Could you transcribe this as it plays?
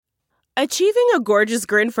Achieving a gorgeous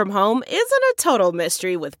grin from home isn't a total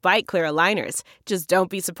mystery with Byte Clear aligners. Just don't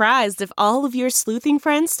be surprised if all of your sleuthing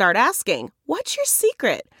friends start asking, "What's your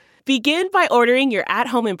secret?" Begin by ordering your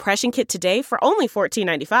at-home impression kit today for only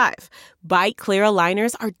 $14.95. Byte Clear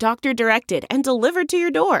aligners are doctor-directed and delivered to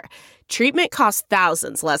your door. Treatment costs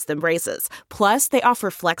thousands less than braces. Plus, they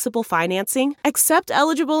offer flexible financing, accept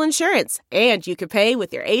eligible insurance, and you can pay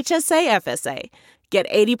with your HSA FSA. Get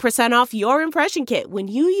 80% off your impression kit when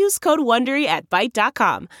you use code WONDERY at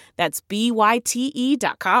Byte.com. That's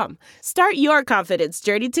BYTE.com. Start your confidence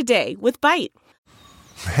journey today with Byte.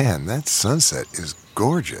 Man, that sunset is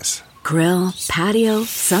gorgeous. Grill, patio,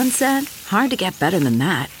 sunset. Hard to get better than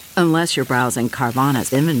that. Unless you're browsing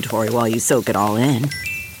Carvana's inventory while you soak it all in.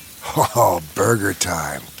 Oh, burger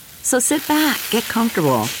time. So sit back, get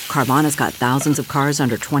comfortable. Carvana's got thousands of cars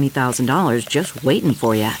under $20,000 just waiting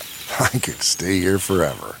for you. I could stay here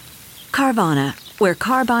forever. Carvana, where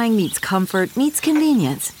car buying meets comfort, meets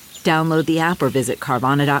convenience. Download the app or visit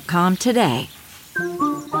Carvana.com today.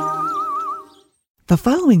 The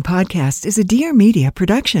following podcast is a Dear Media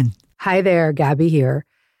production. Hi there, Gabby here.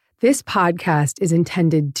 This podcast is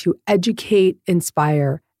intended to educate,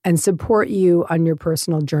 inspire, and support you on your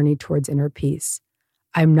personal journey towards inner peace.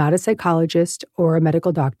 I'm not a psychologist or a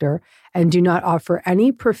medical doctor and do not offer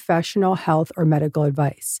any professional health or medical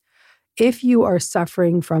advice. If you are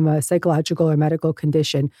suffering from a psychological or medical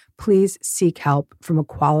condition, please seek help from a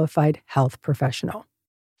qualified health professional.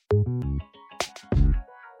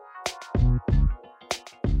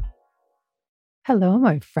 Hello,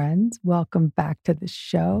 my friends. Welcome back to the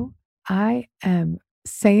show. I am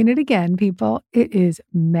saying it again, people. It is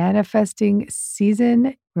manifesting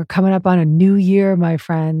season. We're coming up on a new year, my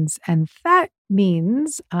friends. And that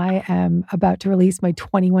means I am about to release my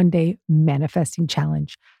 21-day manifesting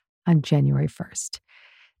challenge on January 1st.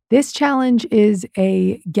 This challenge is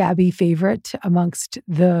a Gabby favorite amongst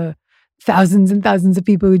the thousands and thousands of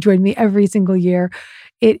people who join me every single year.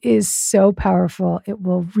 It is so powerful. It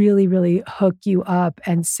will really, really hook you up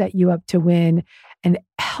and set you up to win and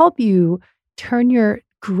help you turn your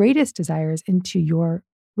greatest desires into your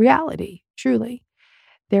reality, truly.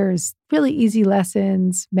 There's really easy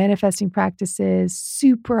lessons, manifesting practices,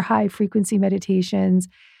 super high frequency meditations,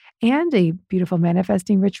 and a beautiful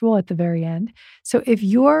manifesting ritual at the very end. So if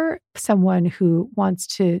you're someone who wants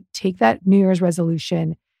to take that New Year's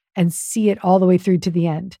resolution and see it all the way through to the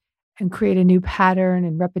end and create a new pattern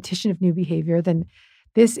and repetition of new behavior, then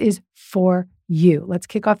this is for you. Let's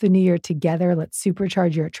kick off the new year together. Let's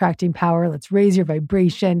supercharge your attracting power. Let's raise your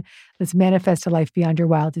vibration. Let's manifest a life beyond your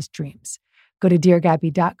wildest dreams. Go to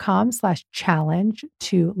deargabby.com/challenge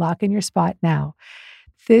to lock in your spot now.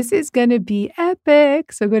 This is going to be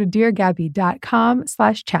epic. So go to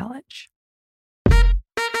deargabby.com/challenge.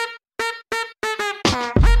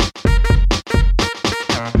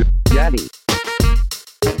 Gabby.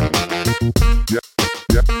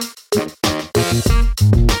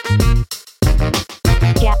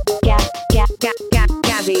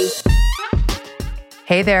 Gabby.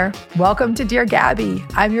 Hey there. Welcome to Dear Gabby.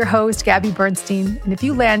 I'm your host, Gabby Bernstein. And if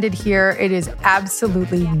you landed here, it is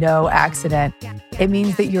absolutely no accident. It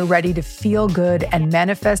means that you're ready to feel good and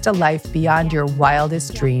manifest a life beyond your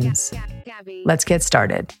wildest dreams. Let's get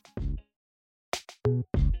started.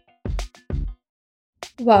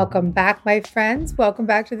 Welcome back, my friends. Welcome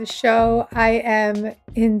back to the show. I am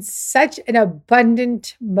in such an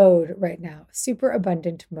abundant mode right now, super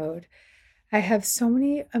abundant mode. I have so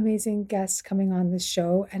many amazing guests coming on this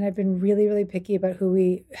show, and I've been really, really picky about who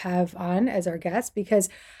we have on as our guests because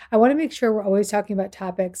I want to make sure we're always talking about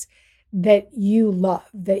topics that you love,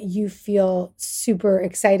 that you feel super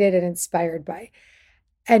excited and inspired by.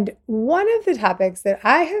 And one of the topics that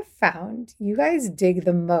I have found you guys dig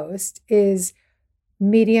the most is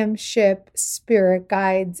mediumship, spirit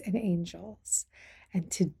guides, and angels. And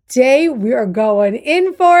today we are going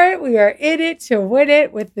in for it. We are in it to win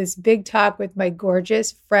it with this big talk with my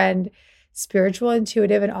gorgeous friend, spiritual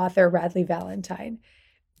intuitive and author, Radleigh Valentine.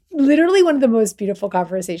 Literally one of the most beautiful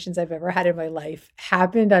conversations I've ever had in my life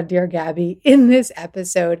happened on Dear Gabby in this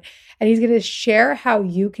episode. And he's going to share how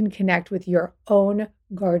you can connect with your own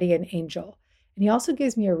guardian angel. And he also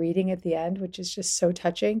gives me a reading at the end, which is just so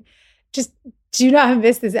touching. Just do not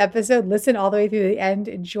miss this episode. Listen all the way through the end.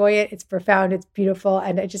 Enjoy it. It's profound. It's beautiful.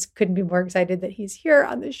 And I just couldn't be more excited that he's here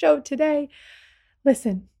on the show today.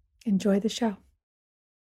 Listen, enjoy the show.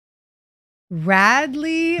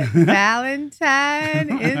 Radleigh Valentine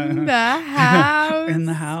in the house. In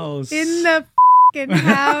the house. In the in the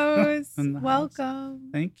house. In the house. Welcome.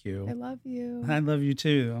 Thank you. I love you. I love you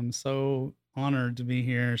too. I'm so honored to be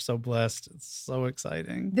here. So blessed. It's so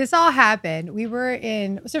exciting. This all happened.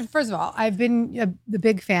 So first of all, I've been the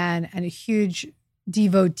big fan and a huge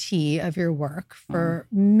devotee of your work for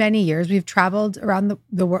many years. We've traveled around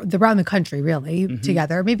around the country, really,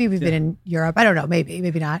 together. Maybe we've been in Europe. I don't know. Maybe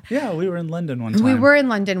not. Yeah, we were in London one time. We were in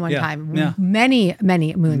London one time, many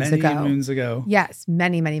moons ago. Many moons ago. Yes,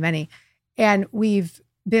 many. And we've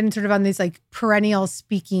been sort of on these like perennial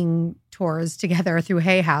speaking tours together through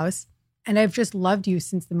Hay House. And I've just loved you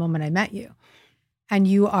since the moment I met you. And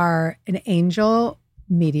you are an angel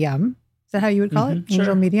medium. Is that how you would call it?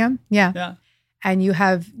 Angel medium? Yeah. And you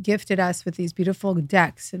have gifted us with these beautiful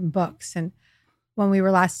decks and books. And when we were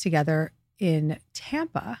last together in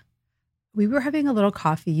Tampa, we were having a little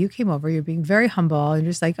coffee. You came over. You're being very humble and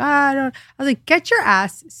just like, I was like, sit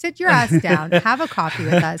your ass down, have a coffee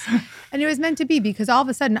with us. And it was meant to be because all of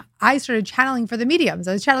a sudden I started channeling for the mediums.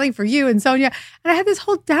 I was channeling for you and Sonia. And I had this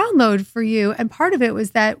whole download for you. And part of it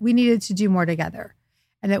was that we needed to do more together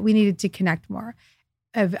and that we needed to connect more.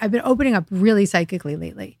 I've been opening up really psychically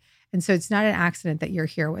lately. And so it's not an accident that you're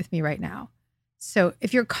here with me right now. So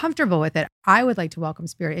if you're comfortable with it, I would like to welcome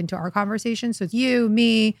Spirit into our conversation. So it's you,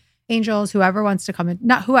 me, angels, whoever wants to come in,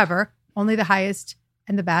 not whoever, only the highest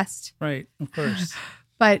and the best. Right, of course.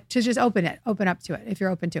 But to just open up to it if you're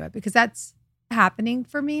open to it, because that's happening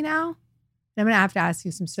for me now. And I'm going to have to ask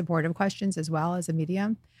you some supportive questions as well as a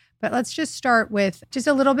medium. But let's just start with just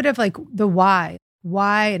a little bit of like the why.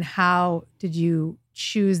 Why and how did you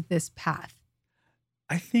choose this path?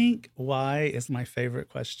 I think why is my favorite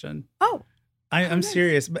question. Oh. I'm nice.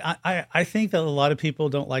 serious, but I think that a lot of people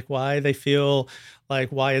don't like why. They feel like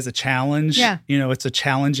why is a challenge. Yeah. It's a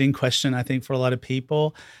challenging question, I think, for a lot of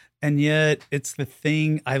people. And yet it's the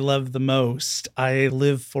thing I love the most. I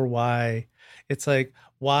live for why. It's like,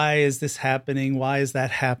 why is this happening? Why is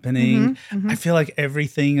that happening? I feel like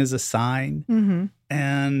everything is a sign.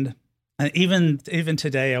 And even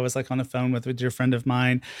today, I was like on the phone with a dear friend of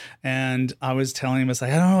mine, and I was telling him, I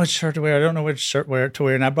don't know what shirt to wear. I don't know which shirt to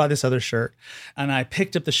wear. And I brought this other shirt, and I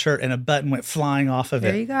picked up the shirt, and a button went flying off of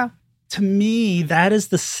it. There you go. To me, that is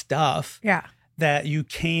the stuff that you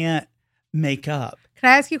can't make up.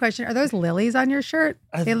 Can I ask you a question? Are those lilies on your shirt?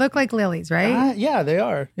 They look like lilies, right? Yeah, they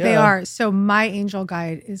are. Yeah. They are. So my angel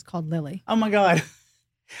guide is called Lily. Oh my God.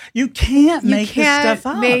 You can't make this stuff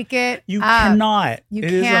up. Make it You up. cannot. You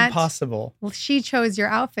It is can't. impossible. Well, she chose your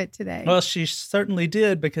outfit today. Well, she certainly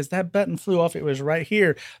did, because that button flew off. It was right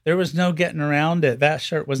here. There was no getting around it. That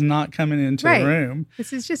shirt was not coming into the room.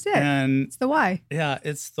 This is just it. And it's the why. Yeah,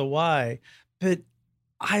 it's the why. But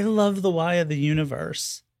I love the why of the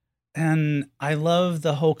universe. And I love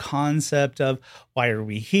the whole concept of why are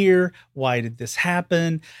we here? Why did this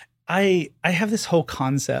happen? I have this whole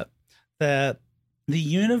concept that the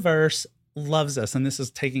universe loves us, and this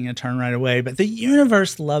is taking a turn right away, but the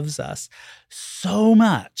universe loves us so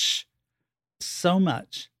much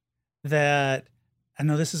that I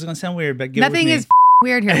know this is going to sound weird, but nothing is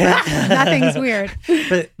weird here. Nothing's weird.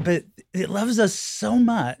 But it loves us so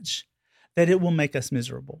much that it will make us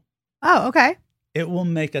miserable. Oh, okay. It will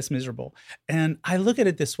make us miserable. And I look at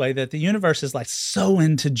it this way, that the universe is like so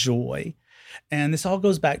into joy. And this all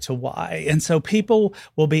goes back to why. And so people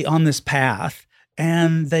will be on this path,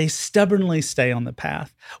 and they stubbornly stay on the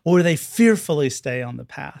path, or they fearfully stay on the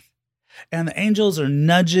path. And the angels are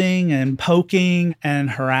nudging and poking and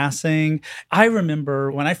harassing. I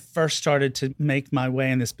remember when I first started to make my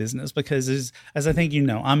way in this business, because as I think you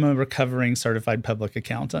know, I'm a recovering certified public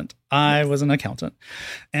accountant. I was an accountant.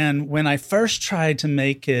 And when I first tried to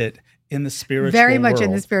make it in the spiritual Very much world,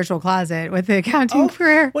 in the spiritual closet with the accounting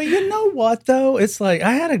career. Well, you know what, though? It's like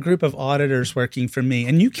I had a group of auditors working for me,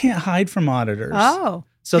 and you can't hide from auditors. Oh.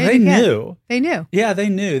 So they knew. They knew. Yeah, they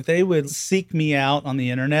knew. They would seek me out on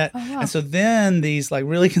the internet. Oh, wow. And so then these like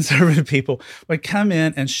really conservative people would come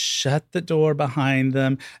in and shut the door behind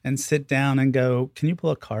them and sit down and go, "Can you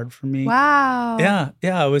pull a card for me?" Wow.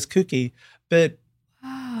 Yeah, it was kooky. But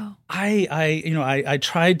wow. I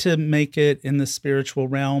tried to make it in the spiritual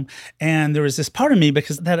realm, and there was this part of me,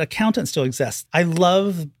 because that accountant still exists. I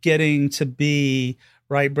love getting to be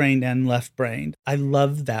right-brained and left-brained. I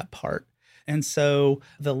love that part. And so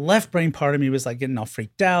the left brain part of me was like getting all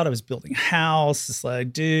freaked out. I was building a house. It's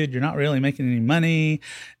like, dude, you're not really making any money.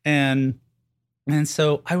 And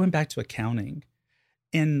so I went back to accounting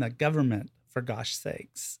in the government, for gosh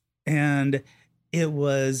sakes. And it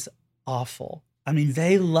was awful. I mean,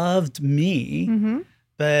 they loved me,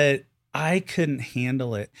 but I couldn't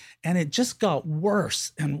handle it. And it just got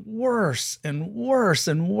worse and worse and worse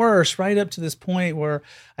and worse, right up to this point where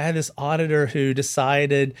I had this auditor who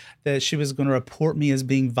decided that she was going to report me as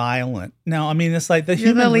being violent. Now, I mean, it's like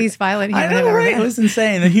You're the least violent human I know, I've ever right? met. It was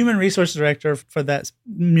insane. The human resource director for that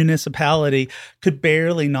municipality could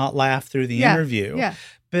barely not laugh through the interview. Yeah.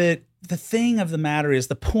 But the thing of the matter is,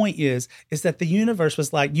 the point is that the universe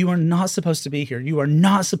was like, you are not supposed to be here. You are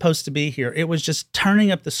not supposed to be here. It was just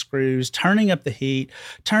turning up the screws, turning up the heat,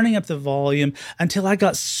 turning up the volume until I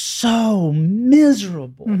got so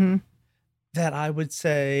miserable that I would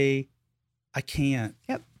say, I can't.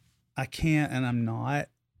 Yep. I can't, and I'm not.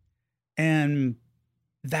 And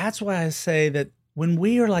that's why I say that when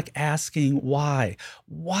we are like asking why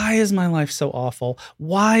is my life so awful?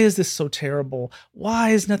 Why is this so terrible? Why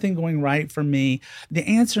is nothing going right for me? The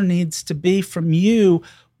answer needs to be from you.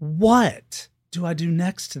 What do I do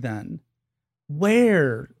next then?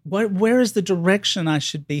 Where is the direction I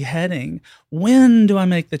should be heading? When do I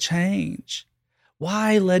make the change?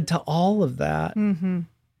 Why led to all of that?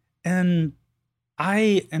 And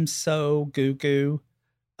I am so goo-goo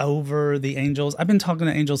over the angels. I've been talking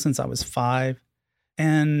to angels since I was 5.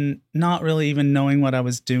 And not really even knowing what I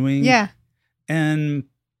was doing. Yeah. And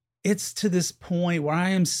it's to this point where I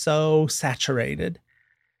am so saturated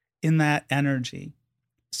in that energy.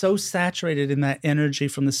 So saturated in that energy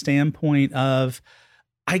from the standpoint of,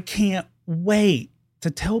 I can't wait to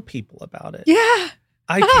tell people about it. Yeah.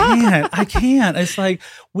 I can't. It's like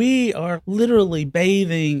we are literally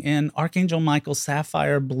bathing in Archangel Michael's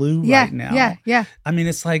sapphire blue right now. Yeah. I mean,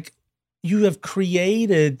 it's like you have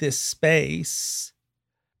created this space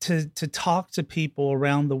to talk to people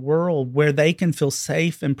around the world where they can feel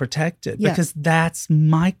safe and protected, because that's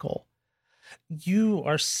Michael. You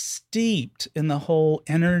are steeped in the whole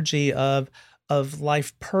energy of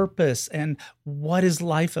life purpose and what is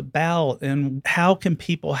life about and how can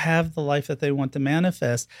people have the life that they want to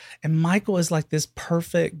manifest. And Michael is like this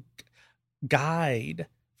perfect guide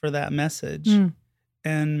for that message.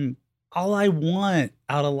 And all I want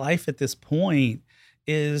out of life at this point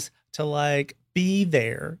is to like be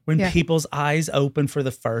there when people's eyes open for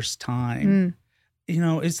the first time. You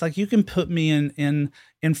know, it's like you can put me in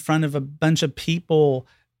front of a bunch of people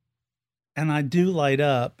and I do light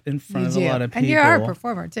up in front of a lot of people. And you are a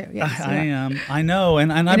performer too. Yes, I am. I know.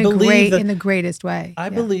 And I believe that in the greatest way. I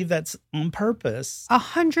believe that's on purpose.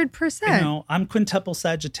 100%. You know, I'm quintuple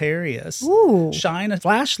Sagittarius. Ooh. Shine a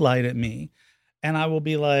flashlight at me and I will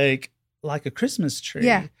be like a Christmas tree.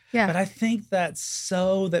 Yeah. But I think that's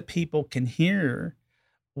so that people can hear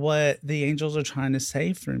what the angels are trying to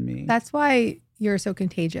say through me. That's why you're so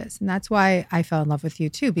contagious. And that's why I fell in love with you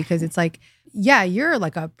too, because it's like, yeah, you're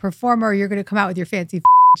like a performer. You're going to come out with your fancy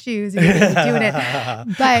shoes and you're going to be doing it.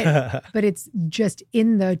 But it's just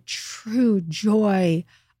in the true joy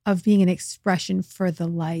of being an expression for the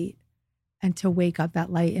light and to wake up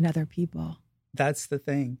that light in other people. That's the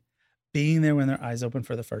thing. Being there when their eyes open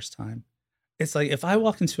for the first time. It's like if I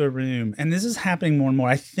walk into a room, and this is happening more and more,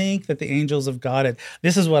 I think that the angels have got it.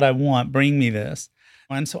 This is what I want. Bring me this.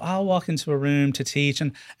 And so I'll walk into a room to teach,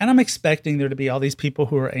 and I'm expecting there to be all these people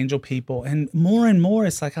who are angel people. And more,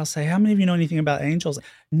 it's like I'll say, how many of you know anything about angels?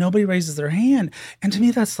 Nobody raises their hand. And to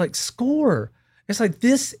me, that's like score. It's like,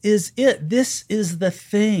 this is it. This is the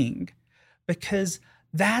thing. Because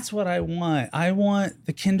that's what I want. I want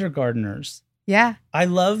the kindergartners. Yeah. I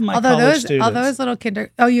love my college students. All those little I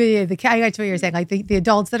got what you're saying. Like the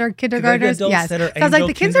adults that are kindergartners. The adults that are I was like,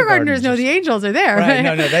 the kindergartners know the angels are there. Right.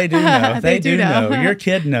 No, they do know. they do know. Your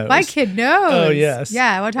kid knows. My kid knows. Oh, yes.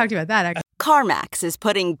 Yeah, I want to talk to you about that. Actually. CarMax is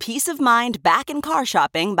putting peace of mind back in car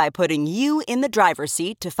shopping by putting you in the driver's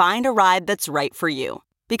seat to find a ride that's right for you.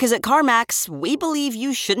 Because at CarMax, we believe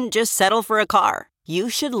you shouldn't just settle for a car. You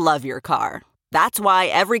should love your car. That's why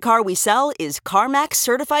every car we sell is CarMax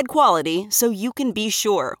certified quality, so you can be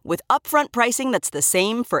sure with upfront pricing that's the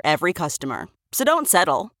same for every customer. So don't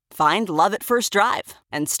settle. Find love at first drive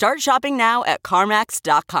and start shopping now at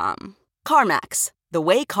CarMax.com. CarMax, the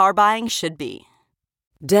way car buying should be.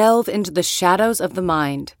 Delve into the shadows of the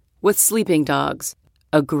mind with Sleeping Dogs,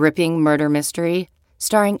 a gripping murder mystery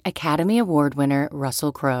starring Academy Award winner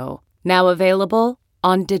Russell Crowe. Now available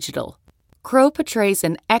on digital. Crowe portrays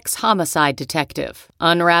an ex-homicide detective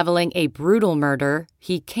unraveling a brutal murder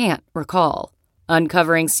he can't recall.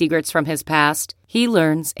 Uncovering secrets from his past, he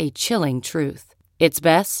learns a chilling truth. It's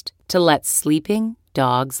best to let sleeping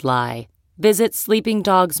dogs lie. Visit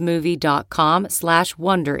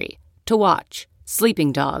sleepingdogsmovie.com/Wondery to watch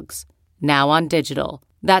Sleeping Dogs, now on digital.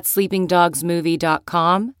 That's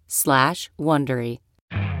sleepingdogsmovie.com/Wondery.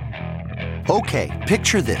 Okay,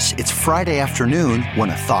 picture this. It's Friday afternoon when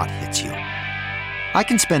a thought hits you. I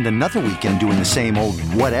can spend another weekend doing the same old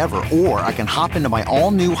whatever, or I can hop into my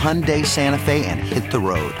all-new Hyundai Santa Fe and hit the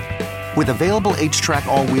road. With available H-Track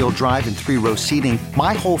all-wheel drive and 3-row seating,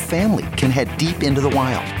 my whole family can head deep into the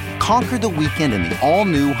wild. Conquer the weekend in the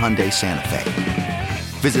all-new Hyundai Santa Fe.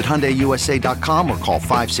 Visit HyundaiUSA.com or call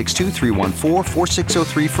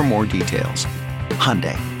 562-314-4603 for more details.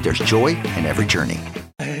 Hyundai, there's joy in every journey.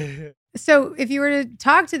 So if you were to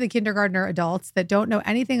talk to the kindergartner adults that don't know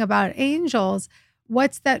anything about angels,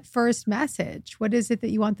 what's that first message? What is it that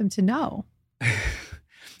you want them to know?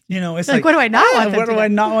 It's like what do I not want them to know? What do I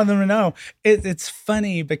not want them to know? It's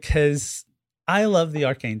funny because I love the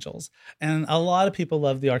archangels, and a lot of people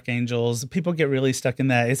love the archangels. People get really stuck in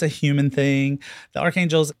that. It's a human thing. The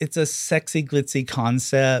archangels, it's a sexy, glitzy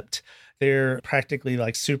concept. They're practically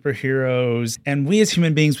like superheroes. And we as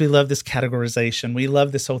human beings, we love this categorization. We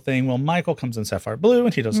love this whole thing. Well, Michael comes in sapphire blue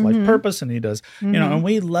and he does life purpose and he does, and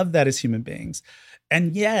we love that as human beings.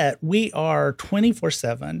 And yet we are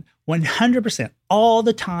 24/7, 100%, all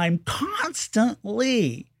the time,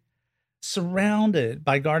 constantly surrounded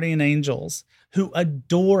by guardian angels who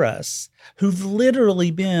adore us, who've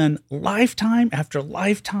literally been lifetime after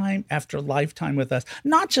lifetime after lifetime with us.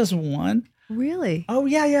 Not just one. Really? Oh,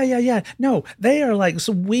 yeah. No, they are like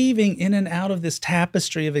weaving in and out of this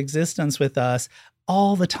tapestry of existence with us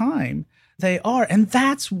all the time. They are. And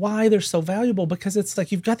that's why they're so valuable, because it's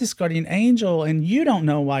like you've got this guardian angel and you don't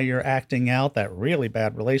know why you're acting out that really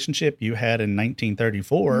bad relationship you had in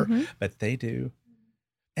 1934, but they do.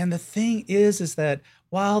 And the thing is that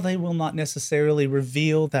while they will not necessarily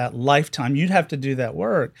reveal that lifetime, you'd have to do that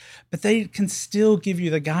work, but they can still give you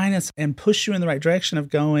the guidance and push you in the right direction of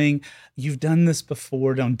going, you've done this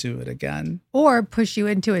before, don't do it again. Or push you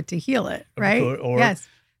into it to heal it, right? Or yes.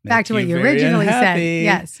 Back to what you originally said.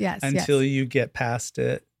 Yes. Until you get past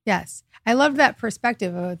it. Yes. I love that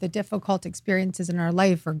perspective of the difficult experiences in our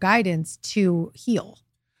life or guidance to heal.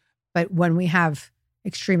 But when we have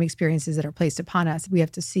extreme experiences that are placed upon us, we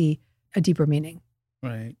have to see a deeper meaning.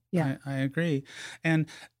 Right. Yeah. I agree. And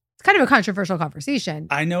it's kind of a controversial conversation.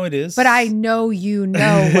 I know it is. But I know you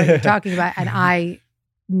know what you're talking about, and I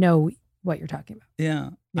know what you're talking about. Yeah.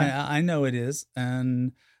 I know it is.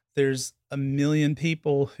 And there's a million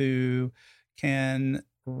people who can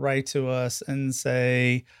write to us and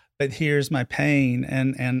say, but here's my pain.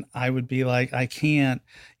 And I would be like, I can't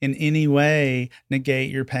in any way negate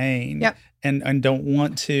your pain. Yep. And don't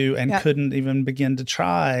want to and couldn't even begin to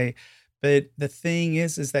try. But the thing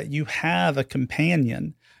is that you have a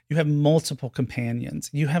companion. You have multiple companions.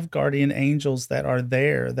 You have guardian angels that are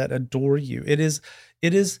there, that adore you. It is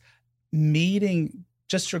meeting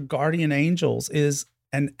just your guardian angels is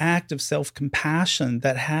an act of self-compassion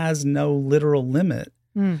that has no literal limit,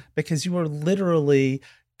 because you are literally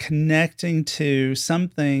connecting to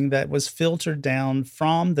something that was filtered down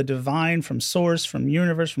from the divine, from source, from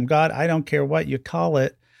universe, from God. I don't care what you call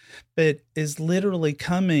it, but is literally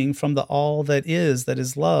coming from the all that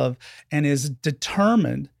is love, and is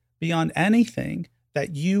determined beyond anything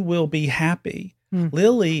that you will be happy.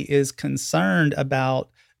 Lily is concerned about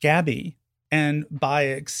Gabby, and by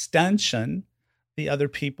extension, the other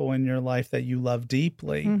people in your life that you love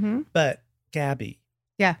deeply. But Gabby.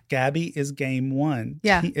 Yeah. Gabby is game one.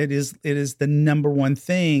 Yeah. It is the number one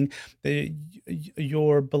thing.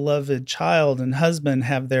 Your beloved child and husband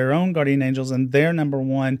have their own guardian angels and they're number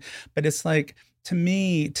one. But it's like, to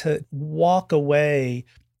me, to walk away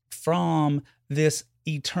from this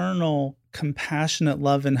eternal, compassionate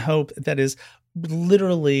love and hope that is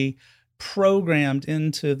literally programmed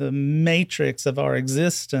into the matrix of our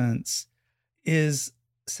existence is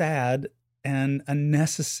sad and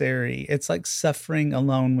unnecessary. It's like suffering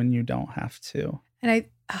alone when you don't have to. And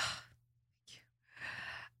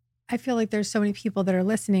I feel like there's so many people that are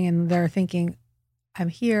listening and they're thinking, I'm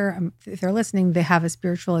here. If they're listening, they have a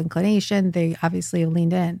spiritual inclination. They obviously have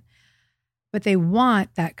leaned in, but they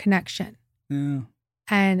want that connection. Yeah.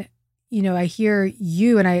 And, I hear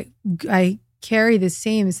you and I carry the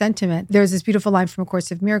same sentiment. There's this beautiful line from A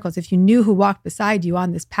Course of Miracles. If you knew who walked beside you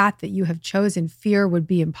on this path that you have chosen, fear would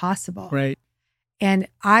be impossible. Right. And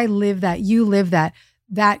I live that, you live that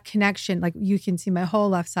connection. Like, you can see my whole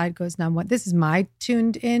left side goes numb. This is my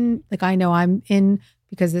tuned in. Like, I know I'm in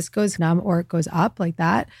because this goes numb or it goes up like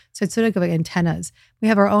that. So it's sort of like antennas. We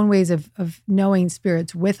have our own ways of knowing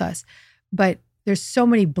spirits with us, but there's so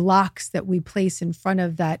many blocks that we place in front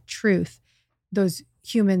of that truth. Those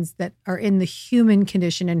humans that are in the human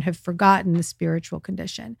condition and have forgotten the spiritual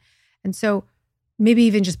condition. And so maybe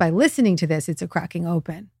even just by listening to this, it's a cracking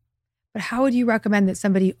open. But how would you recommend that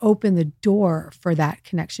somebody open the door for that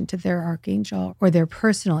connection to their archangel or their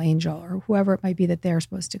personal angel or whoever it might be that they're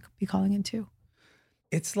supposed to be calling into?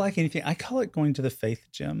 It's like anything. I call it going to the faith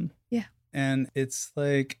gym. Yeah. And it's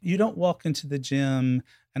like, you don't walk into the gym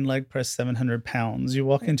and leg press 700 pounds. You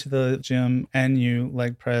walk into the gym and you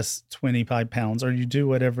leg press 25 pounds, or you do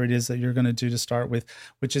whatever it is that you're going to do to start with,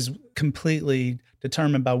 which is completely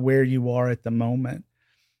determined by where you are at the moment.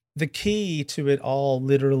 The key to it all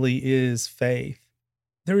literally is faith.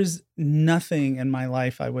 There is nothing in my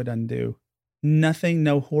life I would undo. Nothing,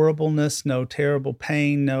 no horribleness, no terrible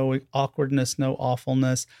pain, no awkwardness, no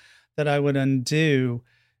awfulness that I would undo.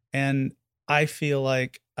 And I feel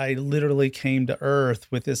like I literally came to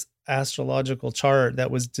earth with this astrological chart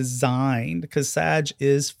that was designed, because Sag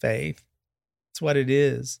is faith. It's what it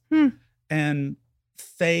is. And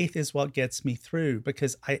faith is what gets me through,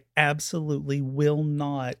 because I absolutely will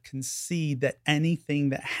not concede that anything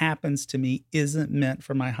that happens to me isn't meant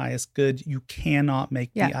for my highest good. You cannot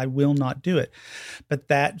make me. I will not do it. But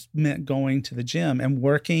that meant going to the gym and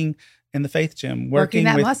working in the faith gym, working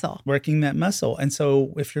that muscle. And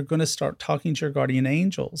so if you're going to start talking to your guardian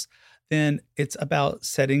angels, then it's about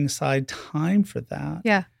setting aside time for that.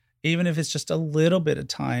 Yeah. Even if it's just a little bit of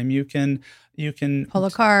time, you can pull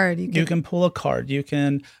a card. You can pull a card. You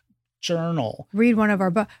can journal. Read one of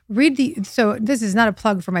our books. So this is not a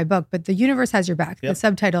plug for my book, but The Universe Has Your Back. Yep. The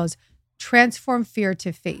subtitle is Transform Fear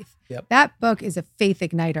to Faith. Yep. That book is a faith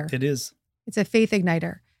igniter. It is. It's a faith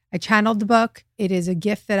igniter. I channeled the book. It is a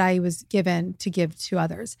gift that I was given to give to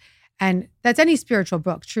others. And that's any spiritual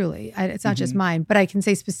book, truly. It's not just mine, but I can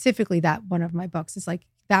say specifically that one of my books is like,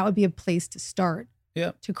 that would be a place to start.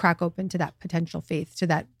 Yep. To crack open to that potential faith, to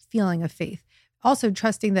that feeling of faith. Also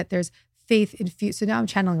trusting that there's faith infused. So now I'm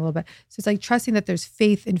channeling a little bit. So it's like trusting that there's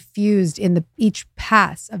faith infused in each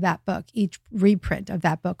pass of that book, each reprint of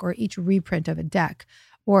that book, or each reprint of a deck,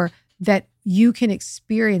 or that you can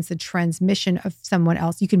experience the transmission of someone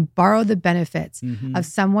else. You can borrow the benefits of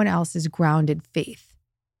someone else's grounded faith.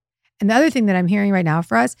 And the other thing that I'm hearing right now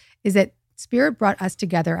for us is that Spirit brought us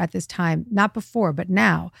together at this time, not before, but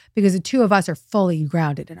now, because the two of us are fully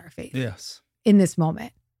grounded in our faith. Yes. In this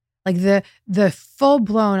moment. Like the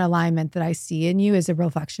full-blown alignment that I see in you is a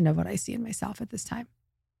reflection of what I see in myself at this time.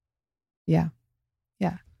 Yeah.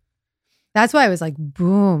 Yeah. That's why I was like,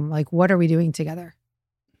 boom, like, what are we doing together?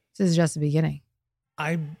 This is just the beginning.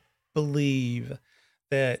 I believe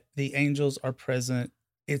that the angels are present.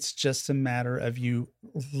 It's just a matter of you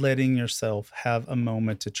letting yourself have a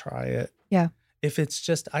moment to try it. Yeah. If it's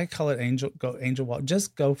just, I call it angel walk,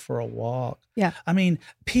 just go for a walk. Yeah. I mean,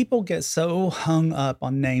 people get so hung up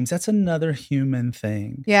on names. That's another human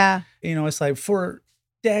thing. Yeah. You know, it's like for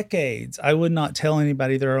decades, I would not tell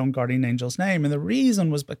anybody their own guardian angel's name. And the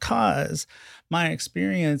reason was because my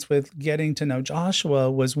experience with getting to know Joshua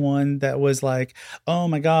was one that was like, oh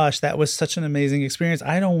my gosh, that was such an amazing experience.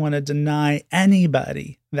 I don't want to deny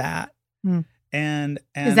anybody that. And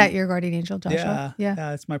is that your guardian angel, Joshua?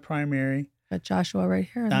 Yeah, it's my primary. But Joshua right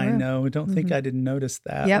here in the I room. know. Don't think I didn't notice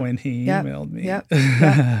that when he emailed me. Yep.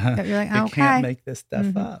 You're like, I can't make this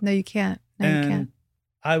stuff up. No, you can't. No, you can't.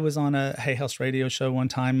 I was on a Hay House radio show one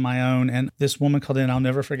time, my own, and this woman called in. I'll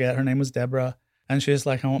never forget. Her name was Deborah. And she was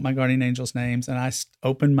like, I want my guardian angel's names. And I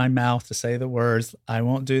opened my mouth to say the words. I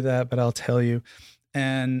won't do that, but I'll tell you.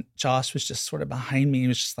 And Josh was just sort of behind me. He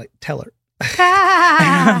was just like, tell her. And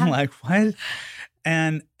I'm like, what?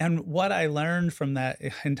 And what I learned from that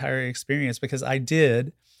entire experience, because I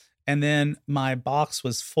did, and then my box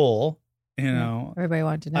was full, you know. Everybody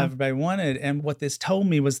wanted to know. Everybody wanted. And what this told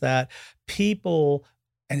me was that people,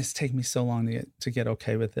 and it's taken me so long to get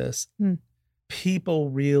okay with this, people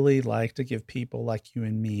really like to give people like you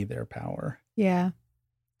and me their power. Yeah.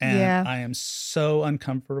 And I am so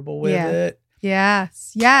uncomfortable with it.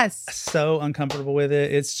 Yes. Yes. So uncomfortable with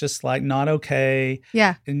it. It's just like not okay.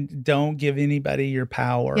 Yeah. And don't give anybody your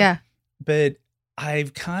power. Yeah. But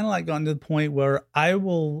I've kind of like gotten to the point where I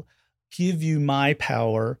will give you my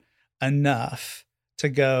power enough to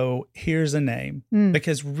go, here's a name.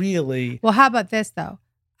 Because really. Well, how about this though?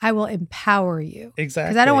 I will empower you.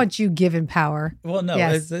 Exactly. Because I don't want you given power. Well, no,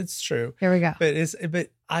 it's true. There we go. But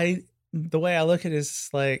the way I look at it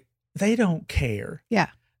is like, they don't care. Yeah.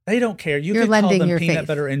 They don't care. You You're could call them your peanut faith.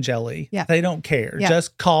 butter and jelly. Yeah. They don't care. Yeah.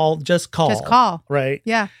 Just call. Just call. Right.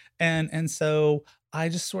 Yeah. And so I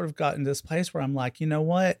just sort of got into this place where I'm like, you know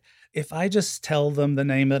what? If I just tell them the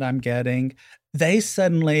name that I'm getting, they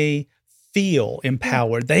suddenly feel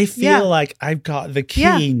empowered. They feel like I've got the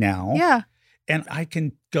key now. Yeah. And I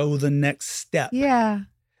can go the next step. Yeah.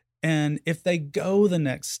 And if they go the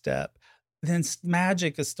next step, then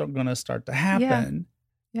magic is still going to start to happen.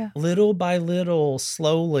 Yeah. Little by little,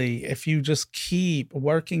 slowly, if you just keep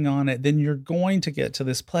working on it, then you're going to get to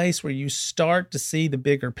this place where you start to see the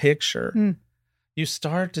bigger picture. Mm. You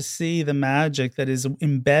start to see the magic that is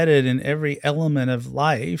embedded in every element of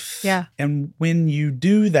life. Yeah. And when you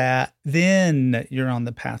do that, then you're on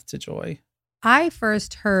the path to joy. I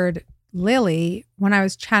first heard Lily when I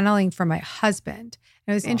was channeling for my husband.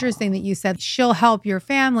 And it was interesting that you said she'll help your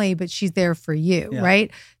family, but she's there for you,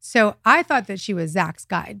 right? So I thought that she was Zach's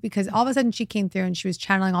guide because all of a sudden she came through and she was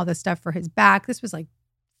channeling all this stuff for his back. This was like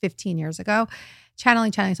 15 years ago.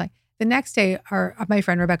 Channeling. The next day, my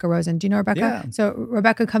friend Rebecca Rosen, do you know Rebecca? Yeah. So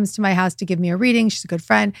Rebecca comes to my house to give me a reading. She's a good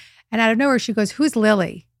friend. And out of nowhere, she goes, "Who's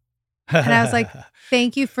Lily?" And I was like,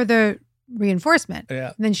 "Thank you for the reinforcement."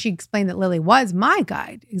 Yeah. And then she explained that Lily was my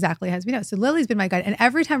guide, exactly as we know. So Lily's been my guide. And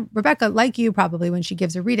every time, Rebecca, like you probably, when she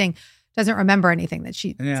gives a reading, doesn't remember anything that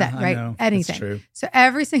she said, right? I know. Anything. That's true. So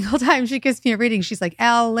every single time she gives me a reading, she's like,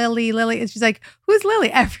 "L, Lily." And she's like, "Who's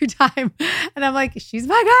Lily?" every time. And I'm like, "She's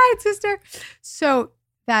my guide, sister." So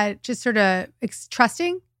that just sort of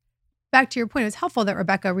trusting, back to your point, it was helpful that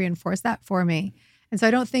Rebecca reinforced that for me. And so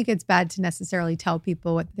I don't think it's bad to necessarily tell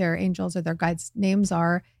people what their angels or their guides' names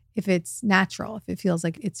are if it's natural, if it feels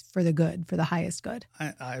like it's for the good, for the highest good.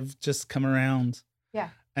 I've just come around. Yeah.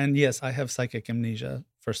 And yes, I have psychic amnesia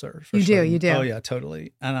for sure. You do. Oh yeah,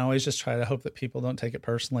 totally. And I always just try to hope that people don't take it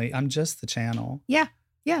personally. I'm just the channel. Yeah.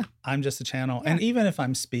 I'm just a channel. Yeah. And even if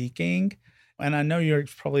I'm speaking, and I know you're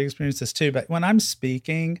probably experienced this too, but when I'm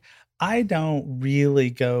speaking, I don't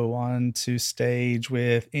really go on to stage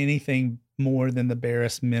with anything more than the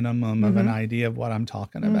barest minimum of an idea of what I'm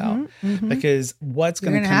talking about. Because what's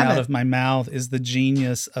going to come out of my mouth is the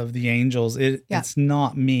genius of the angels. It's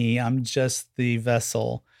not me. I'm just the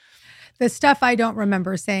vessel. The stuff I don't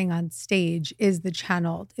remember saying on stage is the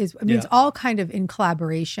channeled. It's all kind of in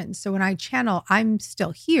collaboration. So when I channel, I'm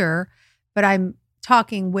still here, but I'm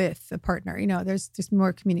talking with a partner. You know, there's just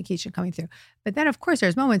more communication coming through. But then, of course,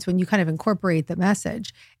 there's moments when you kind of incorporate the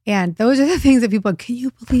message. And those are the things that people, "Can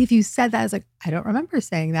you believe you said that?" I was like, "I don't remember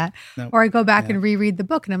saying that." Nope. Or I go back and reread the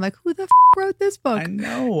book and I'm like, "Who the wrote this book?" I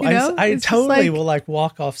know. You know? I totally will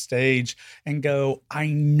walk off stage and go,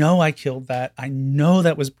 "I know I killed that. I know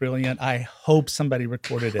that was brilliant. I hope somebody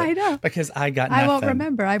recorded it." I know. Because I got nothing. I won't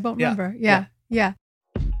remember. Yeah.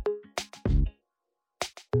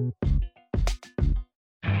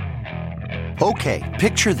 Okay,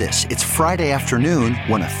 picture this. It's Friday afternoon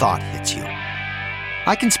when a thought hits you.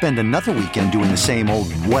 I can spend another weekend doing the same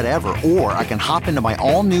old whatever, or I can hop into my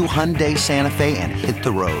all-new Hyundai Santa Fe and hit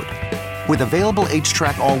the road. With available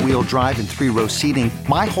H-Track all-wheel drive and 3-row seating,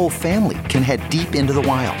 my whole family can head deep into the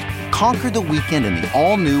wild. Conquer the weekend in the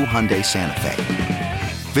all-new Hyundai Santa Fe.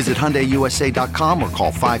 Visit HyundaiUSA.com or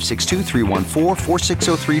call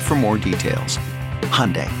 562-314-4603 for more details.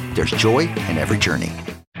 Hyundai, there's joy in every journey.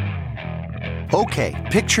 Okay,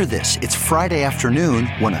 picture this. It's Friday afternoon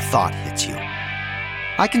when a thought hits you.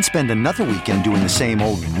 I can spend another weekend doing the same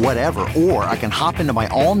old whatever, or I can hop into my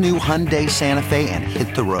all-new Hyundai Santa Fe and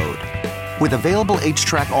hit the road. With available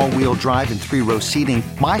H-Track all-wheel drive and 3-row seating,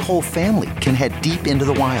 my whole family can head deep into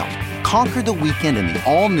the wild. Conquer the weekend in the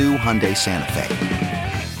all-new Hyundai Santa Fe.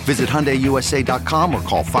 Visit HyundaiUSA.com or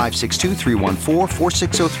call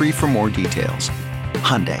 562-314-4603 for more details.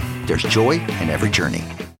 Hyundai, there's joy in every journey.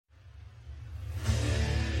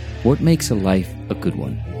 What makes a life a good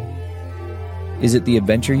one? Is it the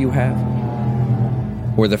adventure you have?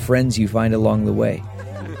 Or the friends you find along the way?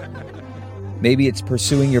 Maybe it's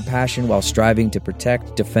pursuing your passion while striving to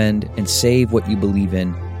protect, defend, and save what you believe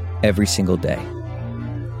in every single day.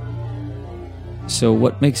 So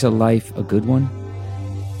what makes a life a good one?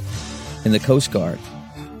 In the Coast Guard,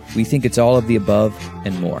 we think it's all of the above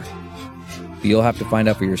and more. But you'll have to find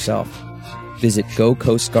out for yourself. Visit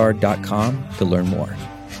GoCoastGuard.com to learn more.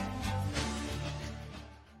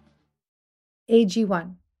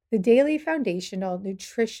 AG1, the daily foundational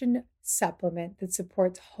nutrition supplement that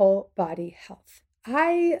supports whole body health.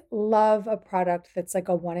 I love a product that's like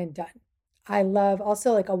a one and done. I love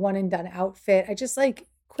also like a one and done outfit. I just like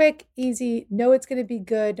quick, easy, know it's going to be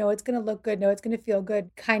good, know it's going to look good, know it's going to feel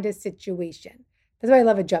good kind of situation. That's why I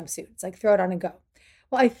love a jumpsuit. It's like throw it on and go.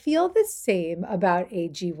 Well, I feel the same about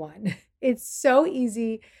AG1. It's so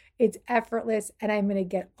easy, it's effortless, and I'm going to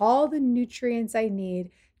get all the nutrients I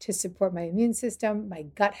need to support my immune system, my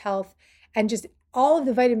gut health, and just all of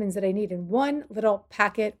the vitamins that I need in one little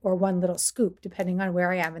packet or one little scoop, depending on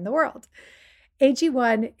where I am in the world.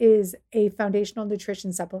 AG1 is a foundational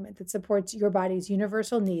nutrition supplement that supports your body's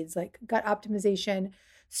universal needs like gut optimization,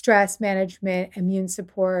 stress management, immune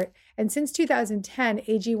support. And since 2010,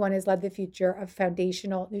 AG1 has led the future of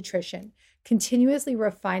foundational nutrition, continuously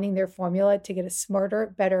refining their formula to get a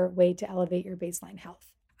smarter, better way to elevate your baseline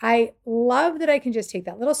health. I love that I can just take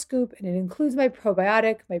that little scoop and it includes my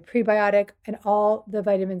probiotic, my prebiotic, and all the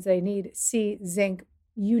vitamins that I need, C, zinc,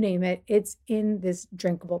 you name it. It's in this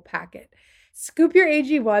drinkable packet. Scoop your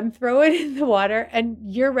AG1, throw it in the water, and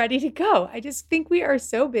you're ready to go. I just think we are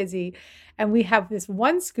so busy. And we have this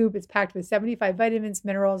one scoop. It's packed with 75 vitamins,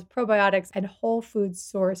 minerals, probiotics, and whole food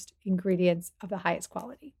sourced ingredients of the highest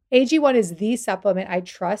quality. AG1 is the supplement I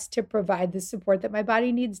trust to provide the support that my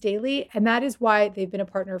body needs daily. And that is why they've been a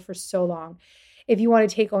partner for so long. If you want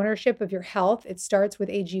to take ownership of your health, it starts with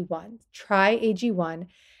AG1. Try AG1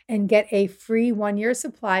 and get a free 1-year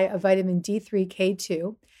supply of vitamin D3,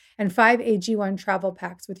 K2, and 5 AG1 travel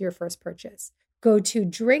packs with your first purchase. Go to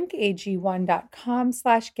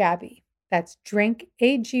drinkag1.com/Gabby. That's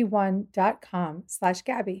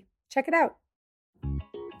drinkag1.com/Gabby. Check it out.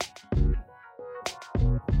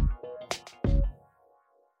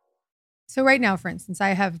 So right now, for instance, I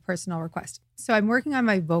have a personal request. So I'm working on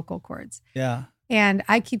my vocal cords. Yeah. And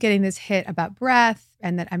I keep getting this hit about breath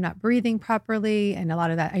and that I'm not breathing properly. And a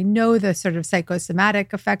lot of that, I know the sort of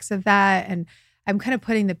psychosomatic effects of that. And I'm kind of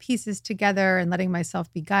putting the pieces together and letting myself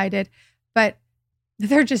be guided. But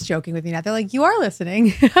they're just joking with me now. They're like, you are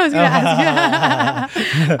listening. I was going to ask you.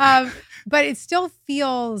 But it still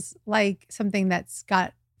feels like something that's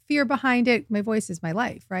got fear behind it. My voice is my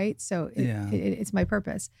life, right? So it's my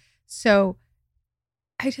purpose. So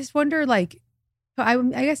I just wonder, like,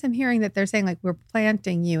 I guess I'm hearing that they're saying, like, we're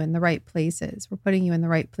planting you in the right places. We're putting you in the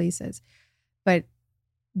right places. But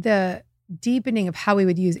the deepening of how we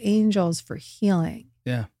would use angels for healing.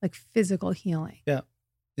 Yeah. Like physical healing. Yeah.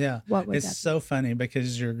 Yeah. What would it's that be? so funny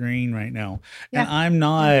because you're green right now. Yeah. And I'm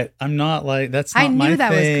not like, that's not I knew my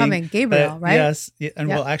that thing, was coming. Gabriel, but right? Yes. Yeah, and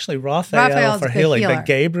Yep. well, actually Raphael Raphael's for a good healing, healer. but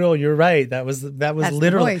Gabriel, you're right. That was That's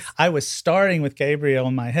literally, the voice. I was starting with Gabriel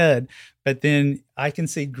in my head, but then I can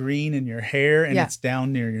see green in your hair and Yeah. it's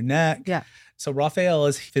down near your neck. Yeah. So Raphael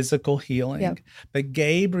is physical healing, Yep. but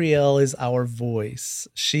Gabriel is our voice.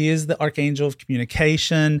 She is the archangel of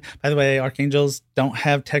communication. By the way, archangels don't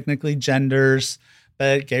have technically genders,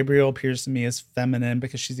 but Gabriel appears to me as feminine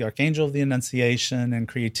because she's the archangel of the Annunciation and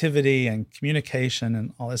creativity and communication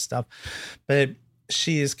and all this stuff. But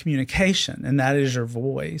she is communication, and that is your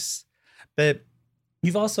voice. But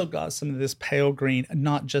you've also got some of this pale green,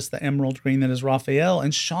 not just the emerald green that is Raphael.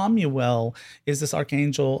 And Shamuel is this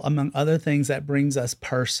archangel, among other things, that brings us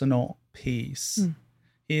personal peace.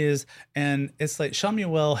 He is, and it's like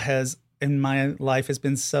Shamuel has, in my life, has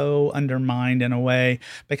been so undermined in a way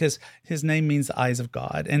because his name means the eyes of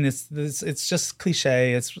God. And it's just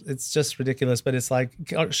cliche. It's just ridiculous. But it's like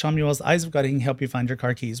Shamuel's the eyes of God. He can help you find your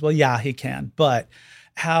car keys. Well, yeah, he can. But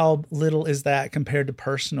how little is that compared to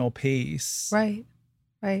personal peace? Right.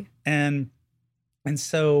 Right. And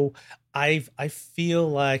so I feel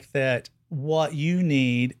like that what you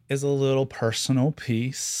need is a little personal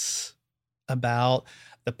peace about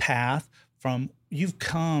the path from you've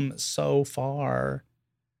come so far.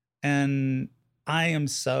 And I am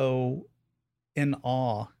so in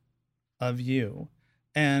awe of you.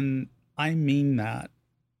 And I mean that.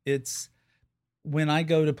 It's when I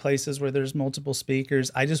go to places where there's multiple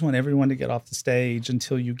speakers, I just want everyone to get off the stage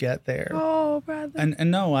until you get there. Oh, brother.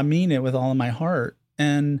 And no, I mean it with all of my heart.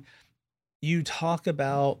 And you talk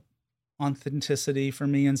about authenticity for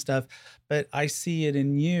me and stuff, but I see it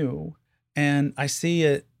in you. And I see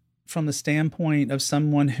it from the standpoint of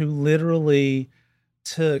someone who literally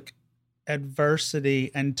took adversity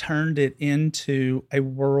and turned it into a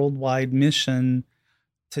worldwide mission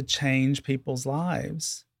to change people's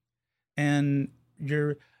lives. And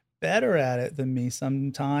you're better at it than me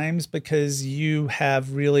sometimes because you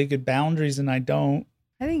have really good boundaries and I don't.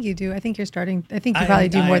 I think you do. I think you're starting. I think you probably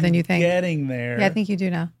do more than you think. I'm getting there. Yeah, I think you do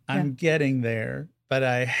now. I'm getting there, but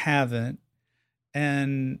I haven't.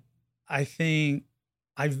 And I think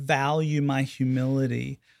I value my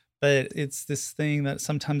humility, but it's this thing that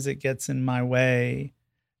sometimes it gets in my way.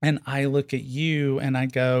 And I look at you and I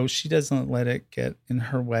go, she doesn't let it get in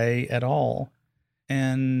her way at all.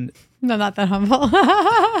 And no, not that humble.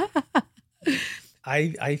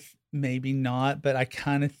 I maybe not, but I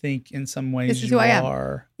kind of think in some ways this is you who I am.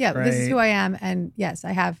 are. Yeah, right? This is who I am. And yes,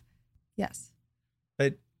 I have. Yes.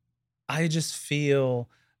 But I just feel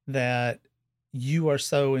that you are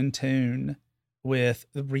so in tune with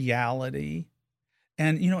the reality.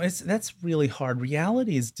 And, that's really hard.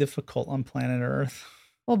 Reality is difficult on planet Earth.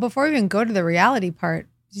 Well, before we even go to the reality part,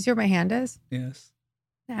 do you see where my hand is? Yes.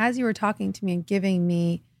 As you were talking to me and giving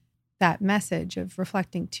me that message of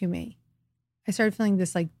reflecting to me, I started feeling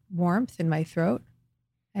this like warmth in my throat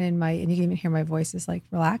and and you can even hear my voice is like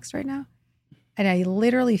relaxed right now. And I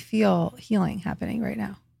literally feel healing happening right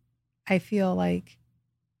now. I feel like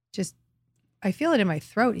I feel it in my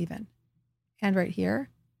throat even. And right here,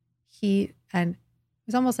 heat. And it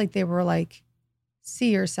was almost like they were like,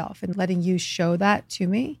 see yourself and letting you show that to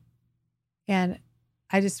me. And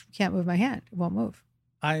I just can't move my hand. It won't move.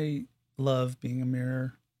 I love being a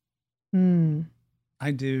mirror. Mm.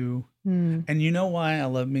 I do. Mm. And you know why I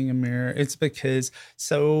love being a mirror? It's because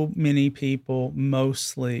so many people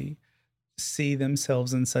mostly see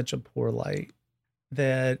themselves in such a poor light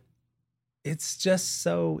that it's just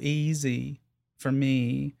so easy for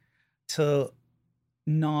me to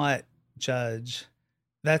not judge.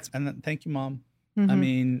 And thank you, Mom. Mm-hmm. I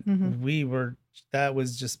mean, that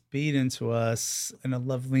was just beat into us in a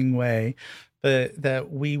loving way, but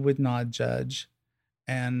that we would not judge.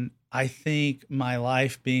 And I think my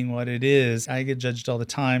life being what it is, I get judged all the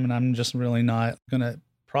time, and I'm just really not going to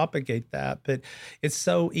propagate that. But it's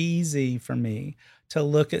so easy for me to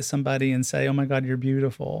look at somebody and say, oh my God, you're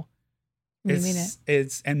beautiful. You mean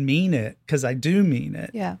it. And mean it, because I do mean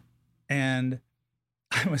it. Yeah. And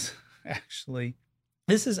I was actually,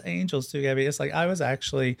 this is angels too, Gabby. It's like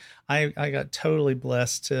I got totally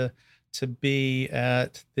blessed to be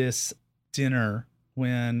at this dinner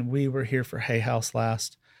when we were here for Hay House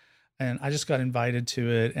last. And I just got invited to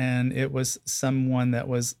it. And it was someone that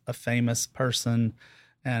was a famous person.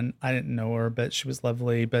 And I didn't know her, but she was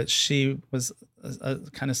lovely. But she was a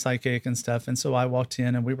kind of psychic and stuff. And so I walked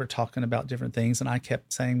in and we were talking about different things. And I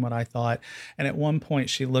kept saying what I thought. And at one point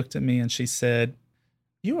she looked at me and she said,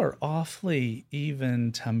 you are awfully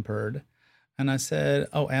even-tempered. And I said,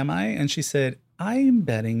 oh, am I? And she said, I'm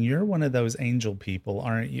betting you're one of those angel people,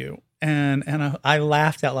 aren't you? And I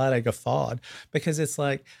laughed out loud. I guffawed, because it's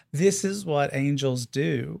like, this is what angels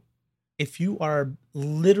do. If you are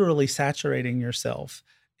literally saturating yourself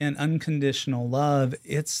in unconditional love,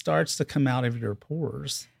 it starts to come out of your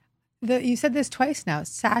pores. You said this twice now,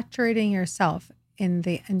 saturating yourself in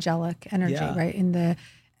the angelic energy, right?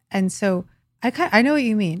 And so I know what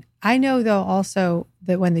you mean. I know though also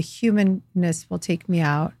that when the humanness will take me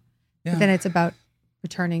out, but then it's about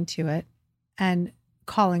returning to it and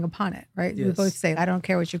calling upon it, right? Yes. We both say, I don't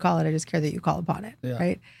care what you call it. I just care that you call upon it, Yeah.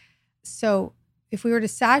 right? So if we were to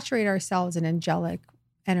saturate ourselves in angelic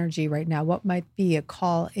energy right now, what might be a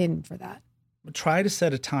call in for that? Try to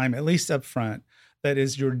set a time, at least up front, that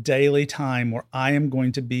is your daily time where I am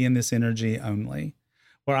going to be in this energy only,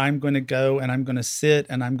 where I'm going to go and I'm going to sit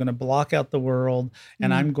and I'm going to block out the world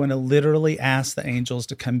and I'm going to literally ask the angels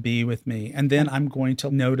to come be with me. And then I'm going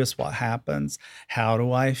to notice what happens. How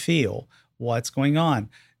do I feel? What's going on?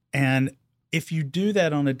 And if you do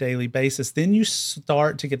that on a daily basis, then you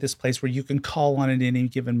start to get this place where you can call on it at any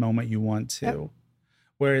given moment you want to. Yep.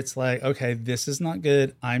 Where it's like, okay, this is not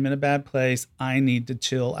good. I'm in a bad place. I need to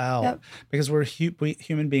chill out. Yep. Because we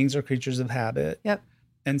human beings are creatures of habit. Yep.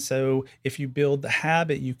 And so if you build the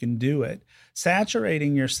habit, you can do it.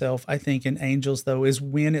 Saturating yourself, I think, in angels, though, is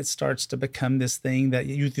when it starts to become this thing that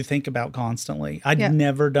you think about constantly. I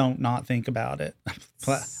never don't not think about it.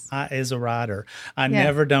 I, as a writer, I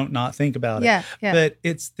never don't not think about it. Yeah. But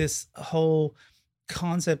it's this whole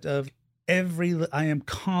concept of I am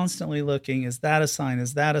constantly looking, is that a sign?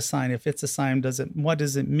 Is that a sign? If it's a sign, what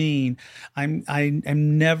does it mean? I'm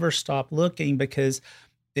never stop looking, because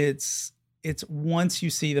it's once you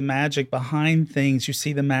see the magic behind things, you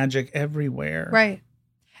see the magic everywhere. Right.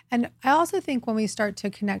 And I also think when we start to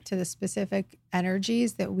connect to the specific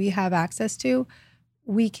energies that we have access to,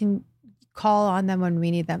 we can call on them when we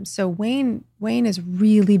need them. So Wayne is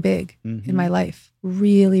really big in my life,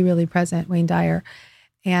 really, really present, Wayne Dyer.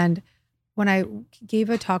 And when I gave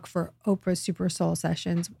a talk for Oprah's Super Soul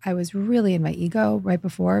Sessions, I was really in my ego right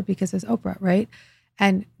before, because it's Oprah, right?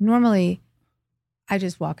 And normally I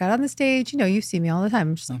just walk out on the stage. You know, you see me all the time.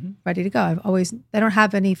 I'm just ready to go. I don't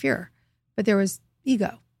have any fear, but there was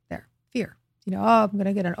ego there, fear. You know, oh, I'm going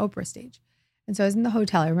to get on Oprah stage. And so I was in the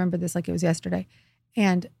hotel. I remember this like it was yesterday.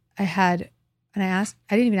 And I didn't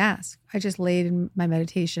even ask. I just laid in my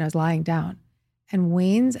meditation. I was lying down. And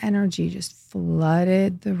Wayne's energy just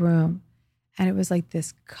flooded the room. And it was like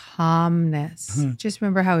this calmness. Just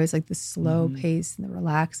remember how it was like the slow pace and the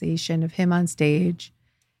relaxation of him on stage.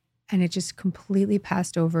 And it just completely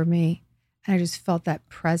passed over me. And I just felt that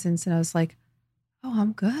presence. And I was like, oh,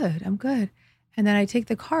 I'm good. I'm good. And then I take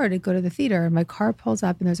the car to go to the theater, and my car pulls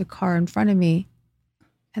up and there's a car in front of me.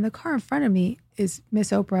 And the car in front of me is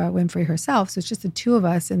Miss Oprah Winfrey herself. So it's just the two of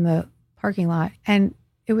us in the parking lot. And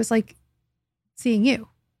it was like seeing you.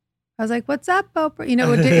 I was like, what's up, Oprah? You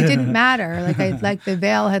know, it didn't matter. Like the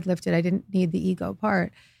veil had lifted. I didn't need the ego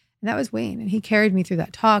part. And that was Wayne. And he carried me through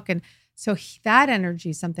that talk. And so that energy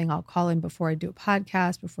is something I'll call in before I do a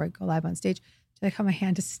podcast, before I go live on stage. Like how my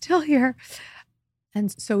hand is still here.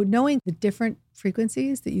 And so knowing the different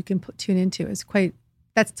frequencies that you can tune into is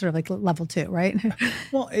that's sort of like level 2, right?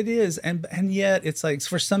 Well, it is. And yet it's like,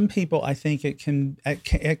 for some people, I think it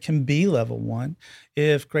can be level 1.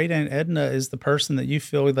 If Great Aunt Edna is the person that you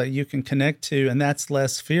feel that you can connect to, and that's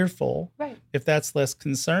less fearful, right? If that's less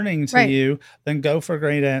concerning to you, then go for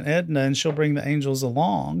Great Aunt Edna and she'll bring the angels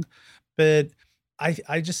along. But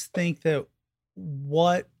I just think that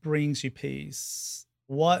what brings you peace,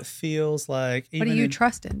 what feels like, what do you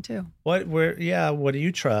trust in too? What do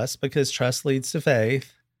you trust? Because trust leads to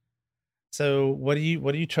faith. So what do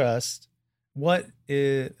you trust? What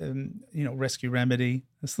is, Rescue Remedy,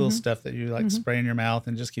 this little stuff that you like spray in your mouth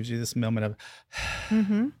and just gives you this moment of,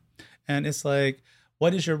 and it's like,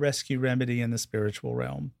 what is your rescue remedy in the spiritual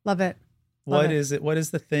realm? Love it. What is it? What is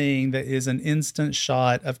the thing that is an instant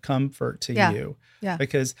shot of comfort to you? Yeah.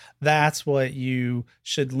 Because that's what you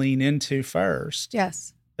should lean into first.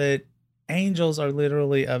 Yes. But angels are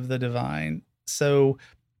literally of the divine. So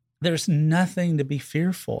there's nothing to be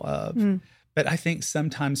fearful of. But I think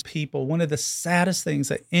sometimes people, one of the saddest things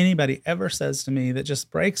that anybody ever says to me that just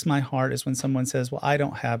breaks my heart is when someone says, well, I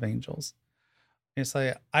don't have angels. It's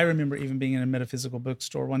like, I remember even being in a metaphysical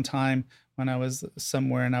bookstore one time when I was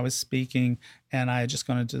somewhere and I was speaking and I had just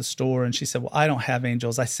gone into the store and she said, well, I don't have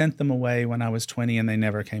angels. I sent them away when I was 20 and they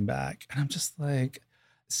never came back. And I'm just like,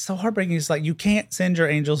 it's so heartbreaking. It's like, you can't send your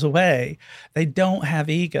angels away. They don't have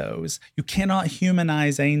egos. You cannot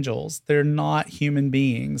humanize angels. They're not human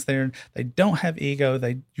beings. They don't have ego.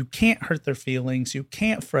 You can't hurt their feelings. You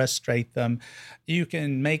can't frustrate them. You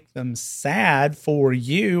can make them sad for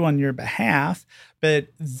you on your behalf, but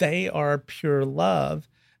they are pure love.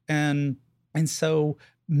 And so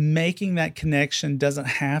making that connection doesn't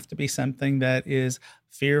have to be something that is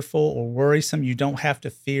fearful or worrisome. You don't have to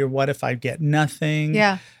fear, what if I get nothing?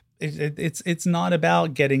 Yeah. It's not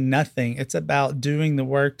about getting nothing. It's about doing the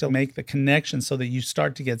work to make the connection so that you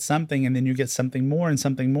start to get something and then you get something more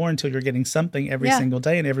until you're getting something every single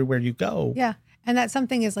day and everywhere you go. Yeah. And that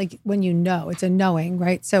something is like when it's a knowing,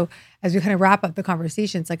 right? So as we kind of wrap up the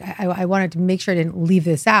conversation, it's like I wanted to make sure I didn't leave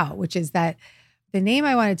this out, which is that the name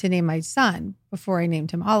I wanted to name my son before I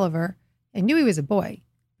named him Oliver, I knew he was a boy,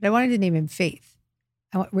 but I wanted to name him Faith.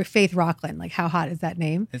 Faith Rockland. Like, how hot is that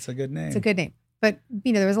name? It's a good name. It's a good name. But,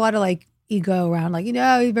 there was a lot of like ego around, like,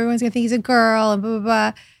 everyone's going to think he's a girl and blah, blah,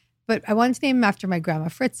 blah. But I wanted to name him after my grandma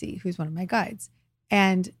Fritzy, who's one of my guides.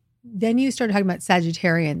 And then you started talking about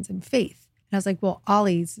Sagittarians and faith. And I was like, well,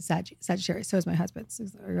 Ollie's Sagittarius. So is my husband. So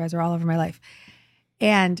you guys are all over my life.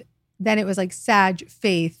 And then it was like Sag,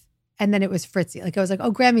 Faith. And then it was Fritzy. Like, I was like,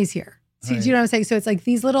 oh, Grammy's here. So, do you know what I'm saying? So it's like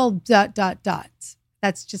these little ... dots.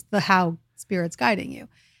 That's just how Spirit's guiding you.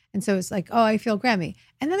 And so it's like, oh, I feel Grammy.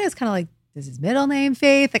 And then it's kind of like, this is middle name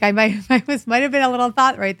Faith. Like, I might have been a little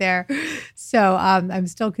thought right there. So I'm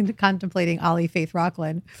still contemplating Ollie Faith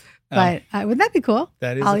Rockland. But wouldn't that be cool?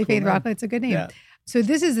 That is Ollie cool Faith name. Rockland. It's a good name. Yeah. So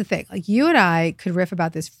this is the thing. Like, you and I could riff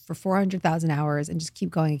about this for 400,000 hours and just keep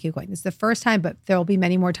going and keep going. This is the first time, but there will be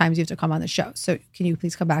many more times you have to come on the show. So can you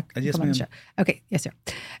please come back and Yes, come on the ma'am. show? Okay. Yes, sir.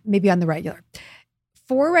 Maybe on the regular.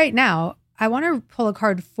 For right now, I want to pull a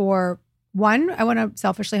card for one. I want to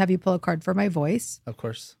selfishly have you pull a card for my voice. Of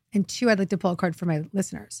course. And two, I'd like to pull a card for my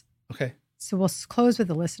listeners. Okay. So we'll close with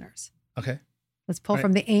the listeners. Okay. Let's pull Right.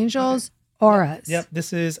 from the Angels Auras. Yep.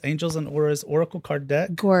 This is Angels and Auras Oracle card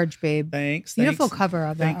deck. Gorge, babe. Thanks. Beautiful thanks. cover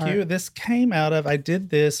of that Thank you. art. This came out of, I did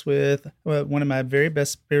this with one of my very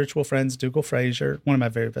best spiritual friends, Dougal Fraser. One of my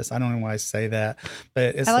very best. I don't know why I say that,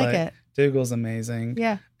 but it's I like it. Dougal's amazing.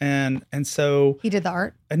 Yeah. And so He did the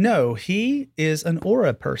art? no, he is an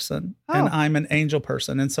aura person and Oh. I'm an angel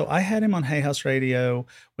person. And so I had him on Hay House Radio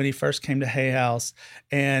when he first came to Hay House,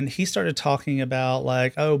 and he started talking about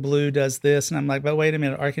like, oh, blue does this. And I'm like, but wait a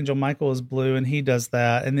minute, Archangel Michael is blue and he does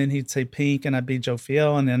that. And then he'd say pink and I'd be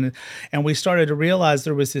Jophiel. And we started to realize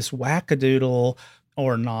there was this wackadoodle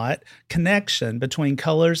or not connection between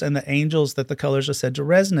colors and the angels that the colors are said to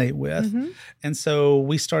resonate with. Mm-hmm. And so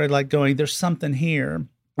we started like going, there's something here.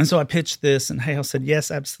 And so I pitched this and Hay House said, yes,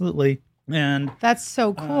 absolutely. And That's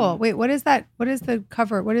so cool. Wait, what is that? What is the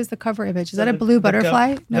cover? What is the cover image? Is that a the- blue the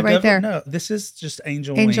butterfly? go- No, the right cover- there. No, this is just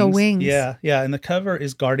angel wings. Yeah, yeah. And the cover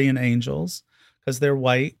is guardian angels because they're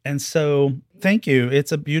white. And so thank you.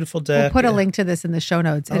 It's a beautiful We'll deck. put a link to this in the show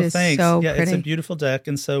notes. It is Thanks. so yeah, pretty. it's a beautiful deck.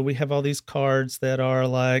 And so we have all these cards that are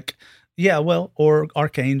like, or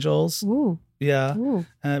archangels. Ooh. Yeah. Ooh.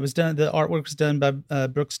 It was done. The artwork was done by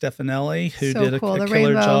Brooke Stefanelli, who So did a cool. The killer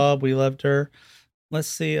rainbow. job. We loved her. Let's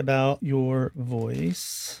see about your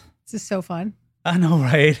voice. This is so fun. I know,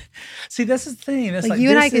 right? See, this is the thing. That's Like, like you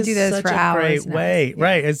and I this could is do this such for a hours great now. way, Yeah.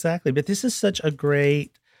 right? Exactly. But this is such a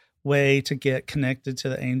great way to get connected to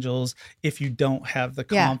the angels if you don't have the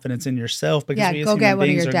Yeah. confidence in yourself. Because Yeah, we as go human get one of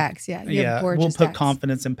beings your are- decks. Yeah, you have we'll gorgeous put decks.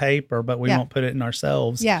 confidence in paper, but we Yeah. won't put it in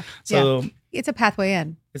ourselves. Yeah. So It's a pathway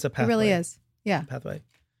in. it's a pathway. It really is. Yeah. Pathway.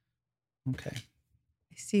 Okay.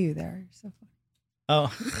 I see you there. You're so fun. Oh,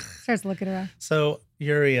 Starts looking around. so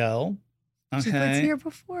Uriel. She's Okay. here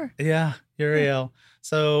before. Yeah, Uriel.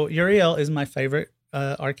 So Uriel is my favorite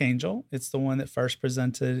archangel. It's the one that first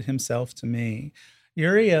presented himself to me.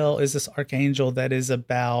 Uriel is this archangel that is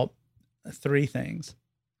about three things.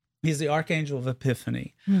 He's the archangel of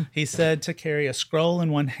Epiphany. He's said to carry a scroll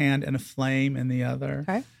in one hand and a flame in the other.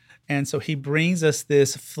 Okay. And so he brings us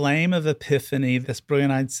this flame of epiphany, this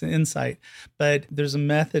brilliant insight. But there's a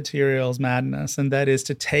method to Uriel's madness, and that is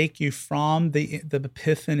to take you from the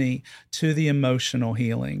epiphany to the emotional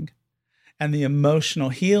healing. And the emotional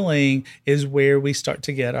healing is where we start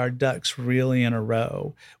to get our ducks really in a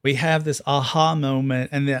row. We have this aha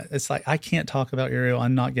moment, and it's like, I can't talk about Uriel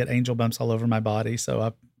and not get angel bumps all over my body. So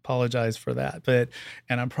I apologize for that.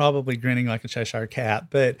 And I'm probably grinning like a Cheshire cat,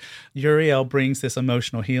 but Uriel brings this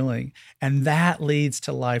emotional healing, and that leads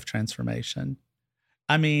to life transformation.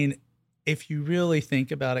 I mean, if you really think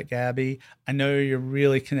about it, Gabby, I know you're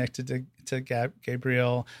really connected to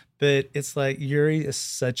Gabriel, but it's like Uri is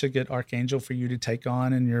such a good archangel for you to take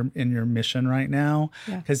on in your mission right now.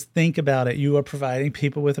 Because think about it, you are providing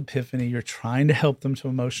people with epiphany, you're trying to help them to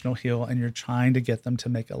emotional heal, and you're trying to get them to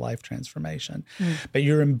make a life transformation. But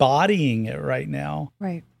you're embodying it right now.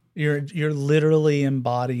 Right. You're literally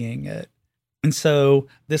embodying it. And so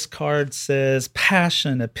this card says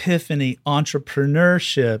passion, epiphany,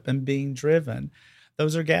 entrepreneurship, and being driven.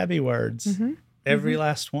 Those are Gabby words. Every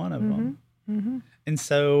last one of them. And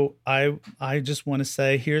so I just want to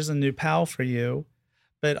say, here's a new pal for you.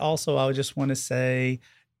 But also I just want to say,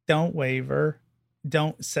 don't waver.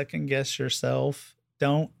 Don't second guess yourself.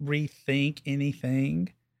 Don't rethink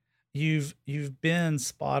anything. You've been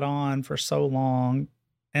spot on for so long.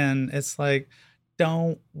 And it's like,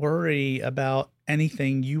 don't worry about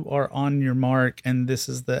anything. You are on your mark, and this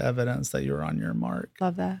is the evidence that you're on your mark.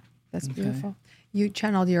 Love that. That's Okay. beautiful. You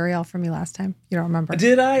channeled Uriel for me last time. You don't remember?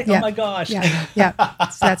 Did I? Yeah. Oh my gosh. Yeah. Yeah.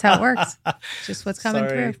 So that's how it works. Just what's coming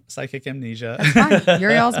Sorry, through. psychic amnesia. That's fine.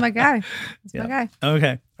 Uriel's my guy. That's my guy.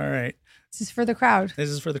 Okay. All right. This is for the crowd. This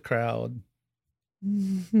is for the crowd.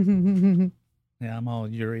 Yeah. Yeah, I'm all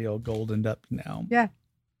Uriel goldened up now.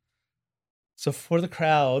 So for the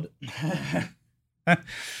crowd,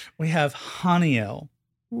 we have Haniel.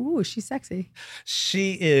 Ooh, she's sexy.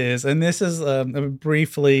 She is. And this is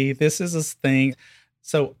briefly, this is this thing.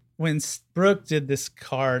 So when Brooke did this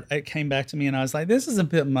card, it came back to me and I was like, this is a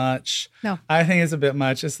bit much. No. I think it's a bit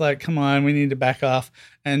much. It's like, come on, we need to back off.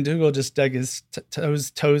 And Dougal just dug his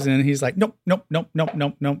toes in. He's like, nope, nope, nope, nope,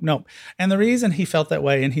 nope, nope, nope. And the reason he felt that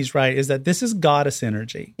way, and he's right, is that this is goddess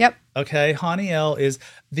energy. Yep. Okay. Haniel is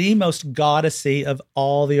the most goddessy of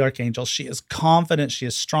all the archangels. She is confident. She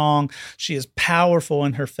is strong. She is powerful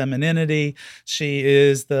in her femininity. She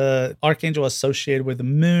is the archangel associated with the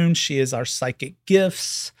moon. She is our psychic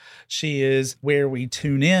gifts. She is where we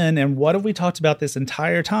tune in. And what have we talked about this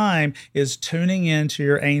entire time is tuning into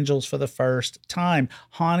your angels for the first time.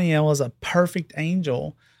 Haniel is a perfect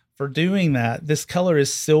angel for doing that. This color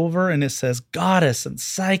is silver, and it says goddess and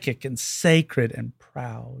psychic and sacred and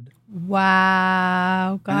proud.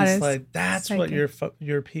 Wow. And Goddess. it's like, that's what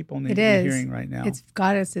your people need It to is. be hearing right now. It's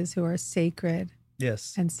goddesses who are sacred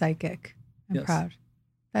Yes. and psychic and Yes. proud.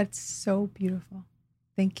 That's so beautiful.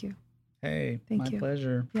 Thank you. Hey, Thank my you.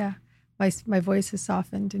 pleasure. Yeah. My voice is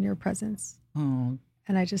softened in your presence. Oh,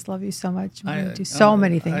 And I just love you so much. We're going to do so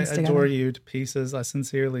many things I together. adore you to pieces. I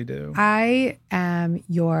sincerely do. I am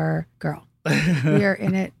your girl. We are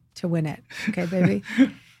in it to win it. Okay, baby?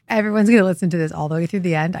 Everyone's going to listen to this all the way through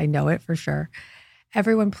the end. I know it for sure.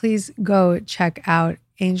 Everyone, please go check out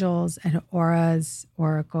Angels and Auras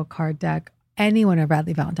Oracle card deck, any one of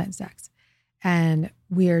Bradley Valentine's decks. And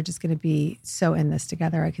we are just going to be so in this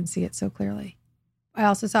together. I can see it so clearly. I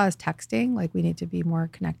also saw us texting, like we need to be more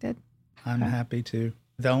connected. I'm happy to.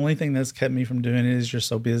 The only thing that's kept me from doing it is you're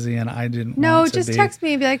so busy, and I didn't No, want to just be. text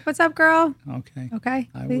me and be like, what's up, girl? Okay. Okay,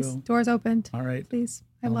 I please. will. Doors opened. All right. Please.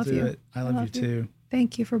 I I'll love do you. it. I love you too.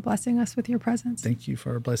 Thank you for blessing us with your presence Thank you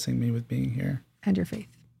for blessing me with being here. and your faith.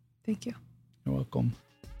 Thank you. You're welcome.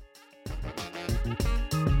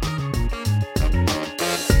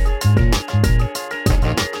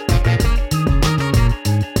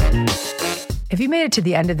 made it to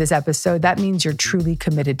the end of this episode, that means you're truly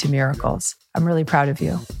committed to miracles. I'm really proud of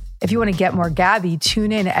you. If you want to get more Gabby,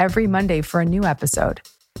 tune in every Monday for a new episode.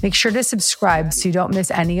 Make sure to subscribe so you don't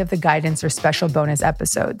miss any of the guidance or special bonus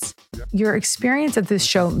episodes. Your experience of this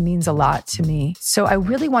show means a lot to me, so I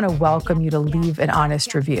really want to welcome you to leave an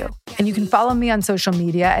honest review. And you can follow me on social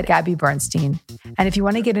media at Gabby Bernstein. And if you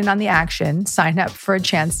want to get in on the action, sign up for a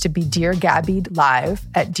chance to be Dear Gabby live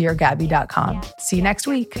at deargabby.com. See you next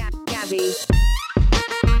week. Gabby.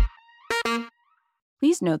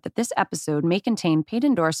 Please note that this episode may contain paid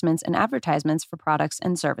endorsements and advertisements for products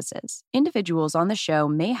and services. Individuals on the show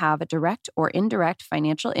may have a direct or indirect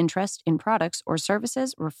financial interest in products or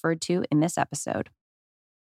services referred to in this episode.